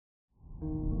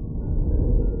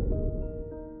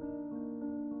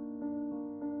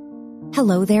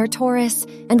Hello there, Taurus,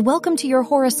 and welcome to your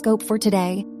horoscope for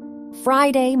today,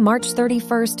 Friday, March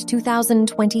 31st,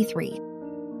 2023.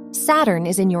 Saturn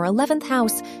is in your 11th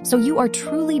house, so you are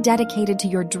truly dedicated to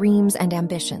your dreams and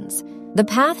ambitions. The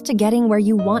path to getting where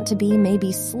you want to be may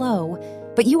be slow,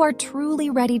 but you are truly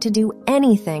ready to do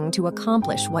anything to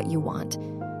accomplish what you want.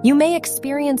 You may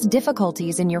experience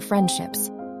difficulties in your friendships.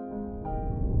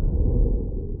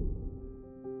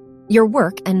 Your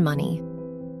work and money.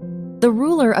 The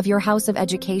ruler of your house of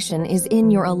education is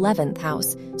in your 11th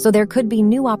house, so there could be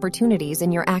new opportunities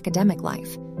in your academic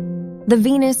life. The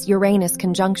Venus-Uranus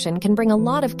conjunction can bring a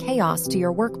lot of chaos to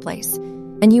your workplace,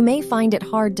 and you may find it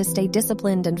hard to stay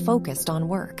disciplined and focused on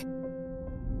work.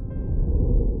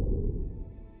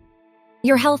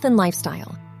 Your health and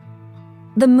lifestyle.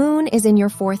 The moon is in your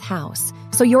 4th house,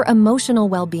 so your emotional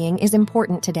well-being is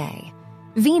important today.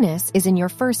 Venus is in your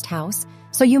 1st house,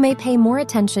 so you may pay more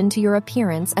attention to your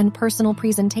appearance and personal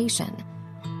presentation.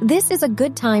 This is a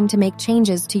good time to make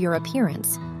changes to your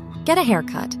appearance. Get a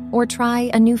haircut or try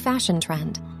a new fashion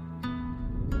trend.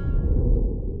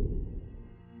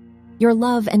 Your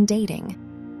love and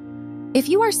dating. If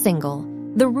you are single,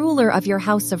 the ruler of your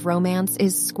house of romance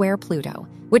is square Pluto,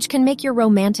 which can make your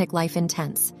romantic life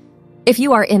intense. If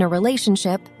you are in a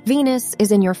relationship, Venus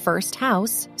is in your 1st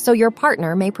house, so your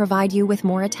partner may provide you with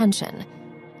more attention.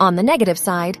 On the negative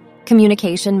side,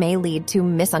 communication may lead to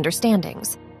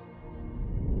misunderstandings.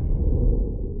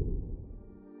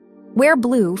 Wear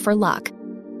blue for luck.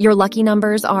 Your lucky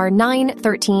numbers are 9,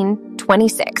 13,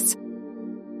 26.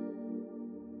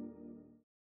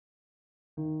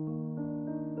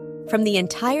 From the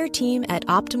entire team at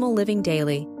Optimal Living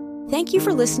Daily, thank you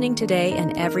for listening today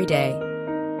and every day.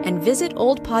 And visit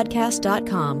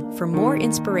oldpodcast.com for more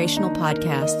inspirational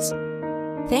podcasts.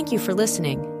 Thank you for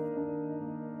listening.